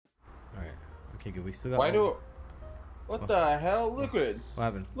Okay, good. We still got. Why do? all this- What the hell, Liquid? What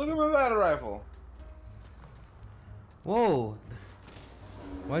happened? Look at my battle rifle. Whoa!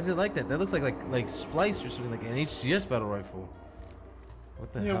 Why is it like that? That looks like spliced or something, like an HCS battle rifle.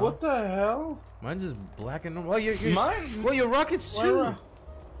 What the Yeah, hell? what the hell? Mine's just black and normal. Oh, you're Mine? well, your rockets too.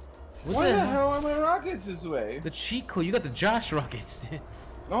 Why the hell are my rockets this way? The cheat code. You got the Josh rockets, dude.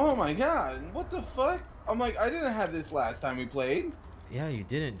 Oh my god, what the fuck? I'm like, I didn't have this last time we played. Yeah, you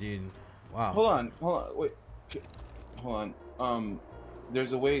didn't, dude. Wow. Hold on, wait. Hold on.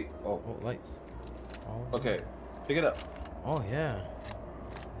 There's a way. Oh, Oh, lights. Oh. okay. Pick it up. Oh yeah.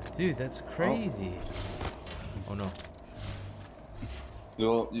 Dude, that's crazy. Oh no.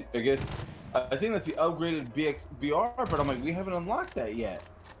 Well, I guess I think that's the upgraded BR, but I'm like, we haven't unlocked that yet.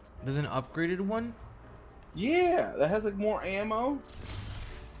 There's an upgraded one? Yeah, that has like more ammo.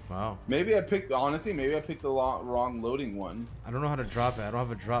 Wow. Maybe I picked the wrong loading one. I don't know how to drop it. I don't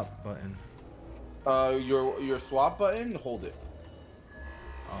have a drop button. Your swap button, hold it.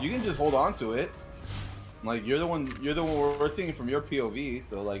 Oh. You can just hold on to it. Like you're the one we're seeing it from your POV.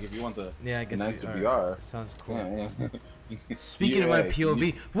 So like if you want the Yeah, I guess nicer we BR. are. Sounds cool. Yeah. Speaking of my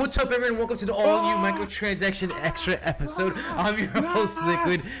POV, what's up, everyone? Welcome to the all-new microtransaction extra episode. I'm your host,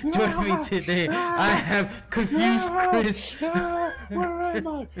 Liquid. Joining me today, I have Confused Chris. Where am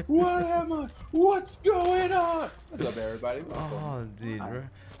I? What am I? What's going on? What's up, everybody? Oh, dude.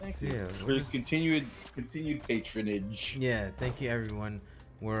 Thank you. you for continued patronage. Yeah, thank you, everyone.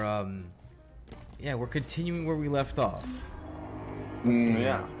 We're continuing where we left off.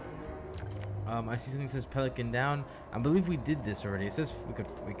 Yeah. I see something that says Pelican down. I believe we did this already. It says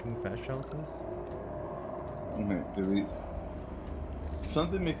we can fast travel to this. Okay,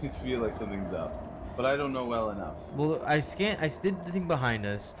 something makes me feel like something's up, but I don't know well enough. Well, I did the thing behind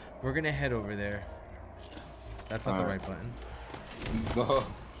us. We're gonna head over there. That's not the right button.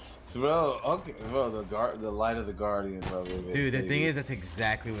 Bro, okay, bro, the light of the Guardian, bro. Dude, the thing is, that's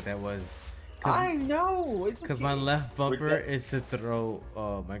exactly what that was. I know. Because my left bumper is to throw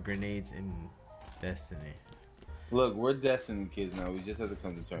my grenades in Destiny. Look, we're Destiny kids now. We just have to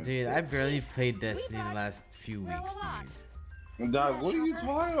come to terms. Dude, I barely played Destiny in the last few weeks, dude. Dog, what are you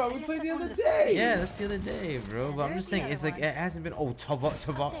talking about? We played the other day. Yeah, that's the other day, bro. But I'm just saying, it's like it hasn't been. Oh,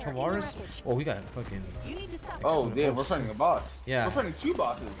 Tavares. Oh, we got fucking. Oh, damn, we're fighting a boss. Yeah. We're fighting two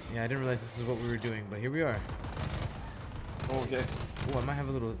bosses. Yeah, I didn't realize this is what we were doing, but here we are. Okay. Oh, I might have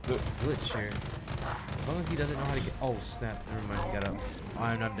a little glitch here. As long as he doesn't know how to get. Oh, snap. Never mind. He got up. Oh,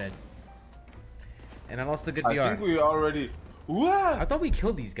 I'm not dead. And I lost a good BR. I think we already. What? I thought we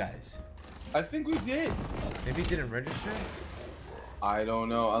killed these guys. I think we did. Maybe it didn't register? I don't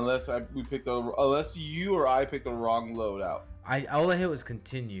know. Unless unless you or I picked the wrong loadout. All I hit was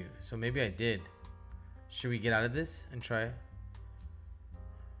continue. So maybe I did. Should we get out of this and try it?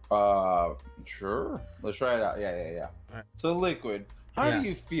 Sure. Let's try it out. Yeah. Alright. So, Liquid, how do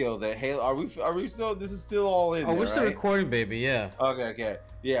you feel that Halo? Are we still? This is still all in. Oh, we're still right? recording, baby. Yeah. Okay.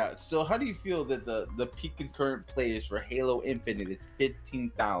 Yeah. So, how do you feel that the peak concurrent players for Halo Infinite is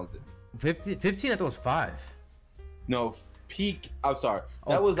 15,000? 15. I thought it was 5. No, peak. I'm sorry.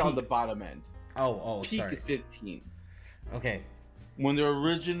 Oh, That was peak. on the bottom end. Oh, Peak sorry. is 15. Okay. When the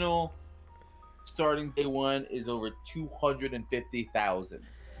original starting day one is over 250,000.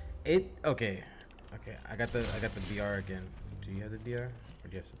 Okay. I got the BR again. Do you have the BR, or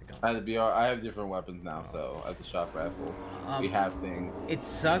do you have something else? I have the BR. I have different weapons now, so at the shop rifle, we have things. It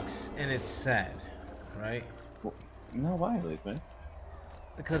sucks and it's sad, right? Well, no, why, like, man?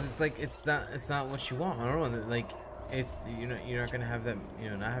 Because it's like it's not what you want. I don't know. Like it's you're not gonna have that.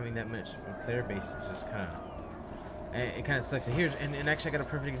 Not having that much player base is just kind of it kind of sucks. And actually I got a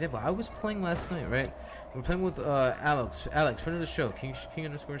perfect example. I was playing last night, right? We're playing with Alex, friend of the show, King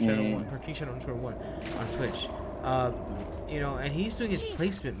underscore Shadow 1, or King Shadow underscore 1 on Twitch. And he's doing his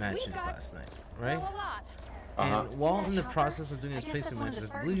placement matches last night, right? And while in the process of doing his placement matches,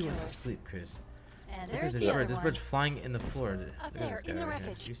 I believe he went to sleep, Chris. Look at this bird. This bird's flying in the floor. Look at this guy right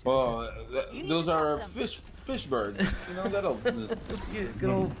here. You see Well, those are fish birds. That'll good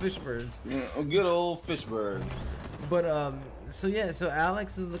old fish birds. good old fish birds. But so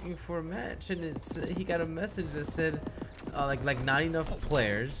Alex is looking for a match, and he got a message that said like not enough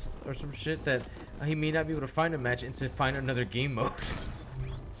players or some shit, that he may not be able to find a match and to find another game mode.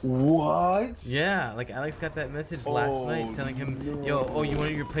 What? Yeah, like Alex got that message last night telling him, yo, oh, you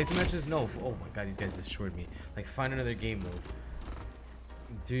want your placement matches? No. Oh my god, these guys destroyed me. Like, find another game mode.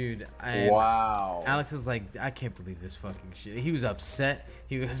 Dude, wow. Alex is like, I can't believe this fucking shit. He was upset.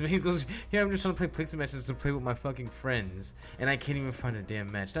 He goes, yeah, I'm just trying to play placement matches to play with my fucking friends, and I can't even find a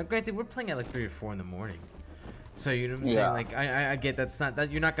damn match. Now, granted, we're playing at like 3 or 4 in the morning. So you know what I'm saying? Like I get that's not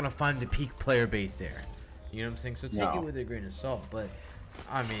that you're not gonna find the peak player base there. You know what I'm saying? So take it with a grain of salt. But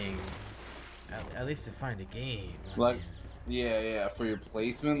I mean, at least to find a game. Like, yeah, for your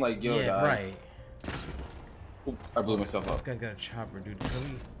placement, like yo, yeah, right. Ooh, I blew myself up. This guy's got a chopper, dude.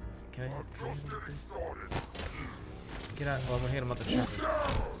 Can I hit this? Get out! Oh, I'm gonna hit him with the chopper.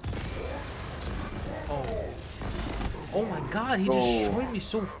 Oh my God! He destroyed me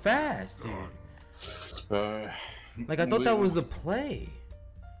so fast, dude. Like I thought that was the play.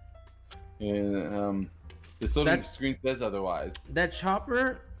 And this loading screen says otherwise. That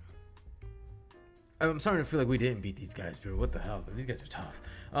chopper. I'm starting to feel like we didn't beat these guys, bro. What the hell? These guys are tough.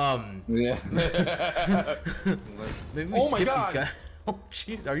 Yeah. Maybe we skip these guys. Oh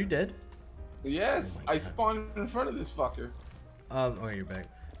jeez, are you dead? Yes, I spawned in front of this fucker. Oh, you're back.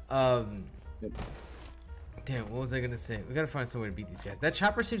 Damn, what was I gonna say? We gotta find some way to beat these guys. That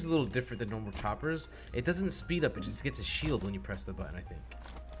chopper seems a little different than normal choppers. It doesn't speed up; it just gets a shield when you press the button. I think.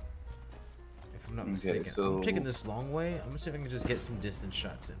 If I'm not mistaken, so I'm taking this long way. I'm gonna see if I can just get some distance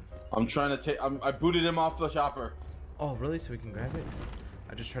shots in. I'm trying to take. I booted him off the chopper. Oh, really? So we can grab it?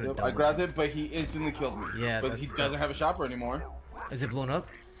 I just tried to. I grabbed it, but he instantly killed me. Yeah, but he doesn't have a chopper anymore. Is it blown up?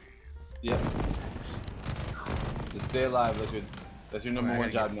 Yeah. Just stay alive, Liquid. That's your number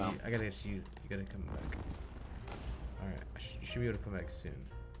one job now. I gotta get you. You gotta come back. All right, you should be able to come back soon.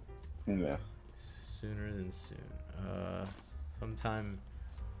 Yeah. Sooner than soon. Sometime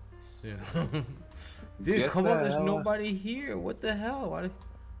soon. Dude, come on! There's nobody here. What the hell? Why?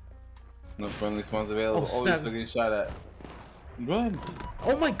 No friendly spawns available. Oh, he's getting shot at. Run!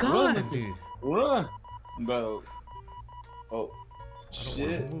 Oh my God, Run, dude! Run, bro! Oh, I don't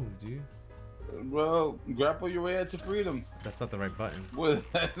shit! wanna move, dude. Bro, grapple your way out to freedom. That's not the right button. Well,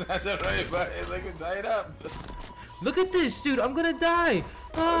 that's not the right button. Look at tie it up. Look at this, dude! I'm gonna die.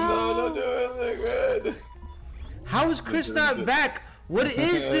 No, don't do it, Liquid. How is Chris not back? What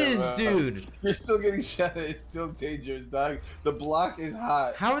is this, dude? You're still getting shot at. It's still dangerous, dog. The block is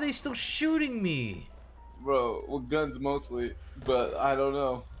hot. How are they still shooting me? Bro, with guns mostly, but I don't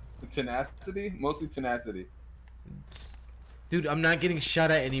know. Tenacity? Mostly tenacity. Dude, I'm not getting shot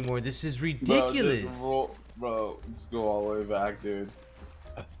at anymore. This is ridiculous. Bro, just go all the way back, dude.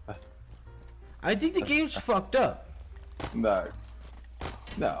 I think the game's fucked up. No,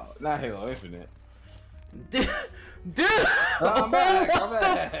 not Halo Infinite. Dude! I'm back.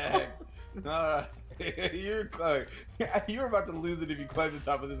 Alright. You're about to lose it if you climb the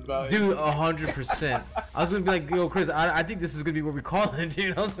top of this mountain. Dude, 100%. I was gonna be like, yo, Chris, I think this is gonna be what we call it,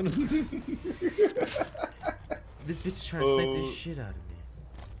 dude. I was gonna. This bitch is trying to snipe the shit out of me.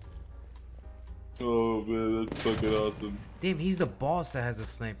 Oh man, that's fucking awesome. Damn, he's the boss that has a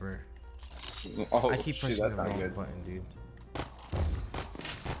sniper. Oh, I keep pressing the wrong good. button, dude.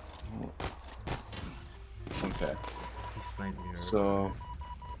 Okay. He sniped me. Right? So,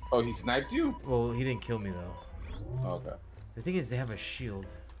 oh, he sniped you? Well, he didn't kill me though. Okay. The thing is, they have a shield.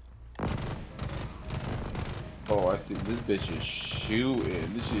 Oh, I see. This bitch is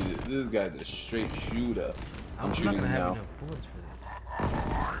shooting. This guy's a straight shooter. I'm not gonna have now. enough bullets for this.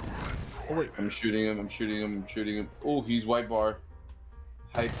 Oh wait. I'm shooting him. Oh, he's white bar.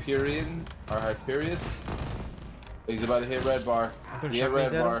 Hyperion or Hyperius. He's about to hit red bar. He hit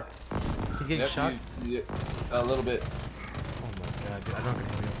red bar. He's getting shot. A little bit. Oh my God, dude! I'm not gonna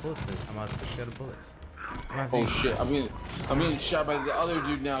have enough bullets for this. I'm out of the shit of bullets. Oh shit! I'm getting shot by the other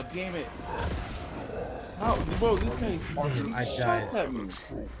dude now. Damn it! Oh, bro, this guy is Damn, I died. at me.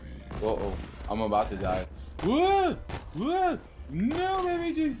 Uh-oh, I'm about to die. What? What? No,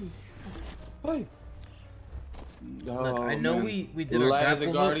 baby Jesus! Hey. Oh, Look, I know man. we did our Light of grapple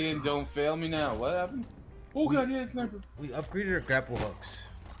the Guardian, hooks. don't fail me now. What happened? Oh God, he had a sniper. We upgraded our grapple hooks,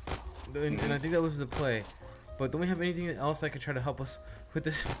 and I think that was the play. But don't we have anything else that could try to help us with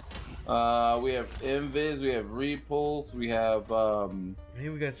this? We have Invis, we have Repulse, we have Maybe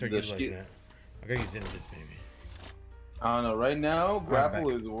we gotta start utilizing that. I gotta use Invis, maybe. I don't know. Right now, grapple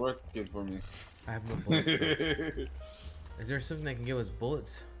is working for me. I have no bullets. So. Is there something that can give us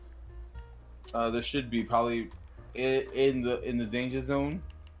bullets? There should be probably in the danger zone.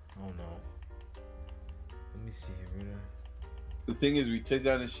 Oh no. Let me see here, Rita. The thing is, we took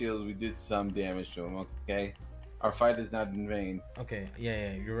down the shields. We did some damage to them. Okay, our fight is not in vain. Okay,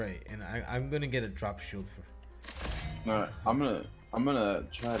 yeah, you're right. And I'm gonna get a drop shield for. All right, I'm gonna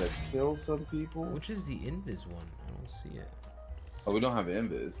try to kill some people. Which is the Invis one? I don't see it. Oh, we don't have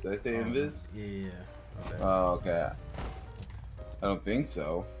Invis. Did I say Invis? Yeah. Okay. Oh, okay. I don't think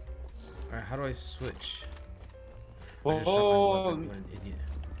so. Alright, how do I switch? I Oh, just shot my weapon, what an idiot.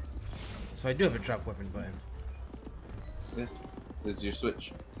 So I do have a drop weapon button. This is your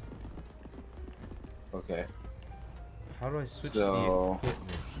switch. Okay. How do I switch So, the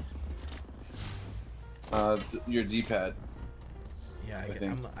equipment? your D-pad. Yeah,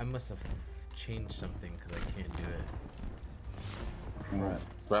 I must have changed something because I can't do it. Right.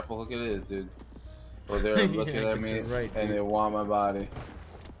 Grapple hook it is, dude. Oh, they're looking at me right, and they want my body.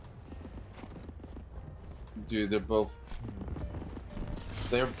 Dude, they're both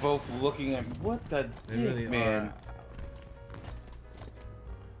looking at me. What the They dick, really man? are.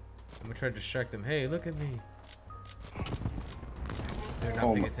 I'm gonna try to distract them. Hey, look at me. They're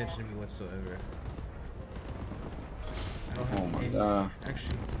not paying attention to me whatsoever. I don't have any.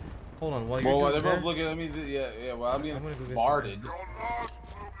 Actually, hold on. While you're they're both looking at me. Yeah. Well, I'm getting barded.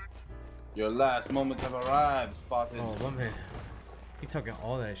 Your last moments have arrived, Spotted. Oh, one man. He talking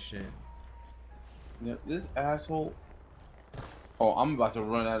all that shit. Yeah, this asshole. Oh, I'm about to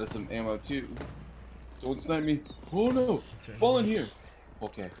run out of some ammo too. Don't snipe me. Oh no! Fall in here.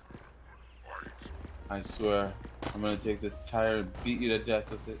 Okay. I swear, I'm gonna take this tire and beat you to death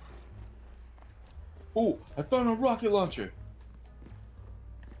with it. Oh, I found a rocket launcher.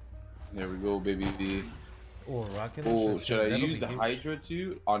 There we go, baby. Oh, rocket launcher. Oh, should I use the Hydra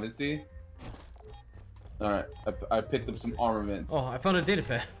too? Honestly. Alright, I picked up some armaments. Oh, I found a data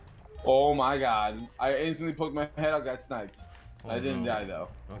pad. Oh my god. I instantly poked my head out, got sniped. Oh, I didn't die though.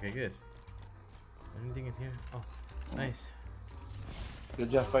 Okay, good. Anything in here? Oh, nice.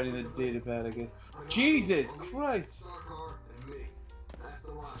 Good job finding the data pad, I guess. Jesus Christ!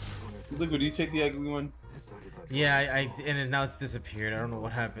 Look, would you take the ugly one? Yeah, and then now it's disappeared. I don't know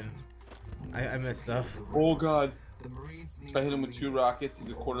what happened. I messed up. Oh god. I hit him with 2 rockets. He's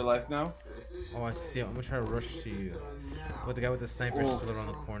a quarter life now. Oh, I see. I'm gonna try to rush to you. But the guy with the sniper is still around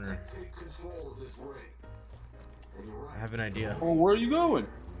the corner. I have an idea. Oh, where are you going?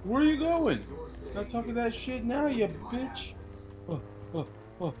 Where are you going? Not talking that shit now, you bitch. Oh.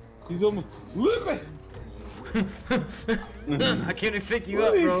 He's almost. Look at. I can't even pick you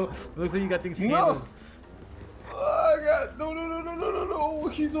up, bro. It looks like you got things handled. Oh, I got no.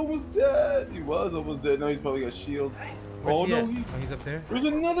 He's almost dead. He was almost dead. Now he's probably got shields. Where's he at? He's up there. There's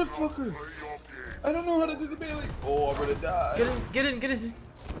another fucker. I don't know how to do the melee. Oh, I'm gonna die. Get in.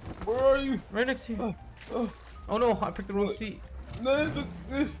 Where are you? Right next to you. Oh no, I picked the wrong seat. No,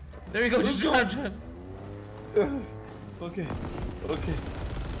 there you go. Just drive. Okay.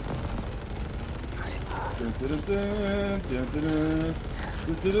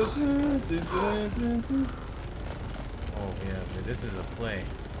 Oh yeah, but this is a play.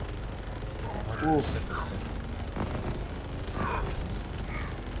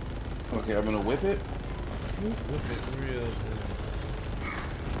 Okay, I'm gonna whip it. Whip it real good.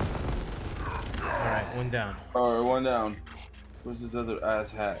 Alright, one down. Alright, one down. Where's this other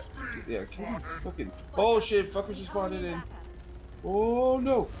ass hat? Yeah, kill these fucking. Oh shit, fuckers just spawned in. Oh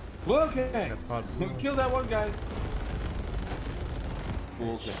no. Okay. Kill that one guy.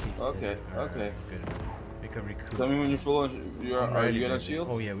 Okay. Good. Recovery cool. Tell me when you're full on. Are you good on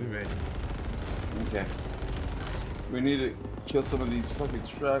shields? Oh yeah, we ready. Okay. We need to kill some of these fucking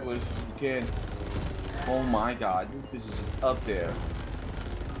stragglers if we can. Oh my god, this bitch is just up there.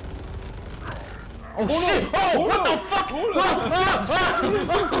 Oh shit! Oh, what the fuck?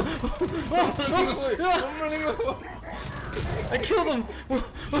 I'm running away. I killed him!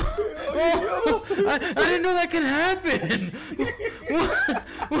 I didn't know that could happen!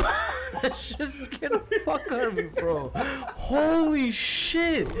 That shit scared the fuck out of me, bro. Holy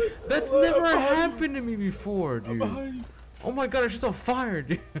shit! That's never happened to me before, dude. Oh my god, it's just on fire,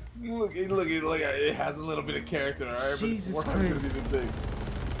 dude. Look, it has a little bit of character, alright? Jesus Christ.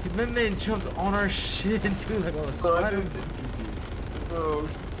 That man jumped on our shit, dude, like a spider. Oh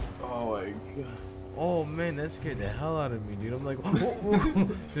my god. Oh man, that scared the hell out of me, dude. I'm like, Oh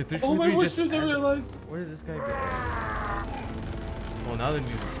my god, I realized. Where did this guy go? Oh, now the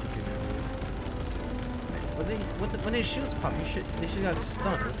music's kicking in. When his shields pop, they should got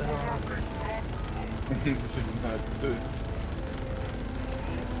stunned. What the hell happened? This is not good.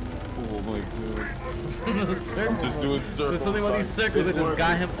 Oh my god. The circle. I'm just doing circles. There's something about these circles that just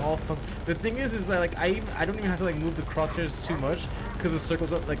got him all fucked. The thing is that like I don't even have to like move the crosshairs too much because the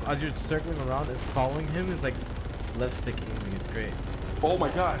circles are like as you're circling around, it's following him. It's like left stick aiming. It's great. Oh my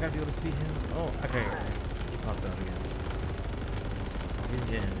god. I gotta be able to see him. Oh, okay. He popped out again. He's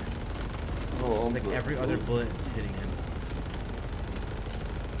getting it. Oh, it's like every other bullet is hitting him.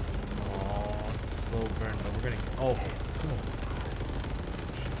 Oh, it's a slow burn, but we're gonna. Oh, come on.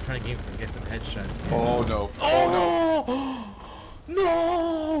 I'm trying to get some headshots. Yeah. Oh no. Oh no!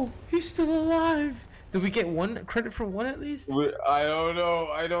 No! He's still alive! Did we get one credit for one at least? I don't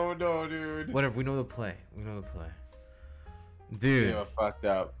know, dude. Whatever, we know the play. Dude. Yeah, fucked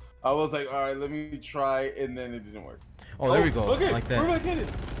up. I was like, all right, let me try, and then it didn't work. Oh, there we go. Okay, Like that. where am I getting?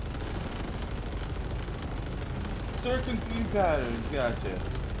 Serpentine patterns, gotcha.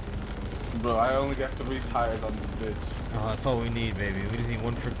 Bro, I only got 3 tires on this bitch. Oh, that's all we need, baby. We just need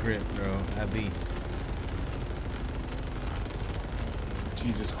 1 for grip, bro. At least.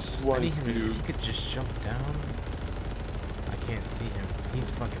 Jesus I need Christ, him. dude. He could just jump down. I can't see him. He's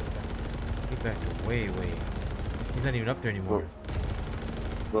fucking back. He backed way. He's not even up there anymore.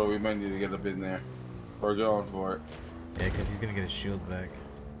 Bro, we might need to get up in there. We're going for it. Yeah, because he's gonna get his shield back.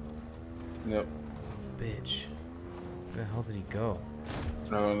 Yep. Bitch. Where the hell did he go? I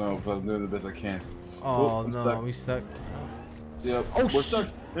don't know, but I'm doing the best I can. Oh, I'm no, stuck. we stuck. Yep. Oh, we're shit. stuck.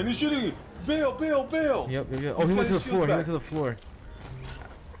 And he's shooting me. Bail, bail, bail. Yep. Oh, he went to the floor. He went to the floor.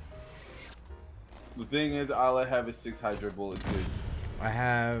 The thing is, all I have is 6 Hydra bullets, dude. I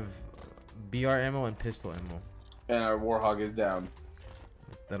have BR ammo and pistol ammo. And our Warhog is down.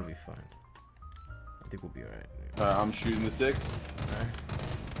 That'll be fine. I think we'll be alright. I'm shooting the 6. Alright.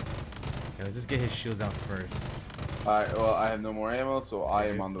 Yeah, let's just get his shields out first. Alright, well, I have no more ammo, so I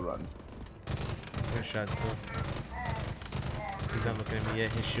am on the run. Good shot still. He's not looking at me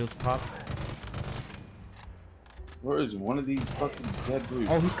yet. His shield's popped. Where is one of these fucking dead brutes?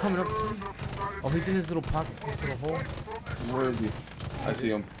 Oh, he's coming up to me. Oh, he's in his little pocket, his little hole. Where is he? I see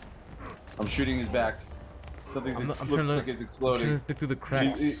him. I'm shooting his back. Something's I'm looks trying to like it's I'm exploding. trying to look through the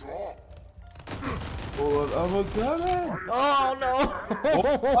cracks. Oh, I'm a coming! Oh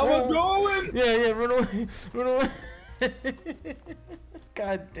no! I'm a going! Yeah, run away, run away!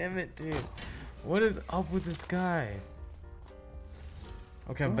 God damn it, dude! What is up with this guy?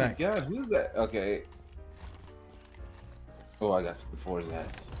 Okay, I'm back. Oh my God, who's that? Okay. Oh, I got the 4's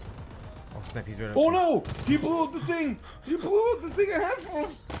ass. Oh snap, he's right up Oh here. no! He blew up the thing! He blew up the thing I had for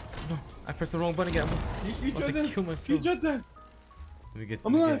him! No, I pressed the wrong button again. He I'm about to kill myself. He just did. Let me get.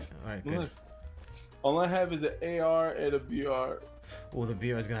 I'm alive. Alright, I'm good. alive. All I have is an AR and a BR. Oh, the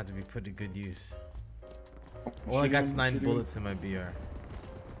BR is gonna have to be put to good use. Well, I got 9 bullets in my BR.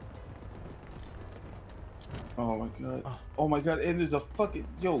 Oh my God. Oh. Oh my God, and there's a fucking...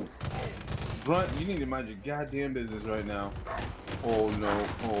 Yo. Grunt, you need to mind your goddamn business right now. Oh no,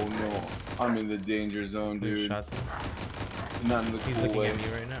 oh no. I'm in the danger zone, Who dude. shots him? Not in the He's cool looking way. at me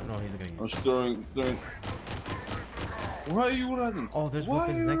right now. No, he's looking at I'm you. stirring. Why are you running? Oh, there's Why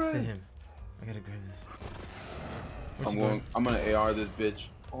weapons are you next to running? him. I gotta grab this. Where's I'm he going. I'm gonna AR this bitch.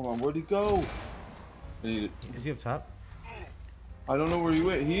 Hold on, where'd he go? I need it. Is he up top? I don't know where he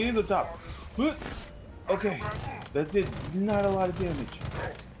went. He is up top. But, okay, that did not a lot of damage.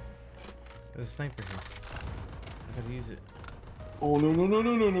 There's a sniper here. I gotta use it. Oh no no no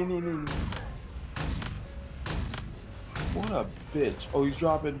no no no no no! What a bitch! Oh, he's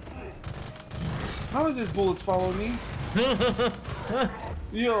dropping. How is his bullets following me?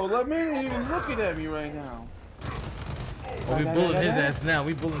 Yo, that man ain't even looking at me right now. Oh, we bullet his ass now.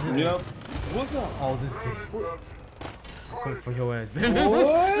 We bullet his Yep. ass. What's up? Oh, this bitch. Coming for your ass, man.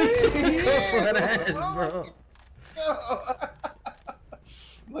 What? Coming for that ass, bro.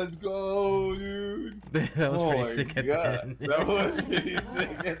 Let's go, dude. That was Oh pretty my sick at God. the end. That was pretty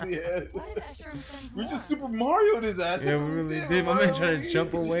sick at the end. What if Escher sends We more? just Super Mario'd his ass. Yeah, That's we what really did. did. My man Mario trying to Luigi.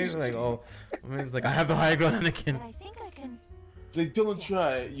 jump away. Like, oh, my man's like, I have the high ground, Anakin. But I think I can. Say, don't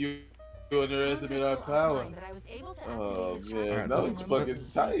try it. You underestimate our power. But I was able to Oh activate his man, Alright, that let's- was fucking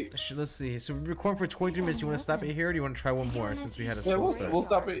tight. Let's see. So we're recording for 23 minutes. You want to stop it here, or do you want to try one more since we had a Yeah, slow we'll, start? we'll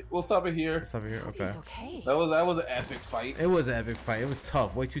stop it. We'll stop it here. Let's stop it here. Okay. He's okay. That was an epic fight. It was an epic fight. It was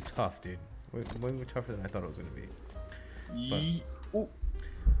tough. Way too tough, dude. Way more tougher than I thought it was gonna be. Ooh.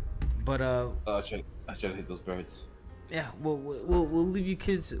 But I should have hit those birds. yeah, we'll leave you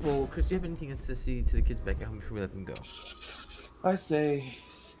kids. Well, Chris, do you have anything else to see to the kids back at home before we let them go? I say,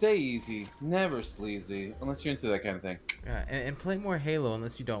 stay easy, never sleazy, unless you're into that kind of thing. Yeah, and play more Halo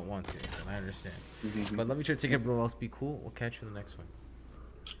unless you don't want to. I understand. But let me try to take care of everyone else. Be cool. We'll catch you in the next one.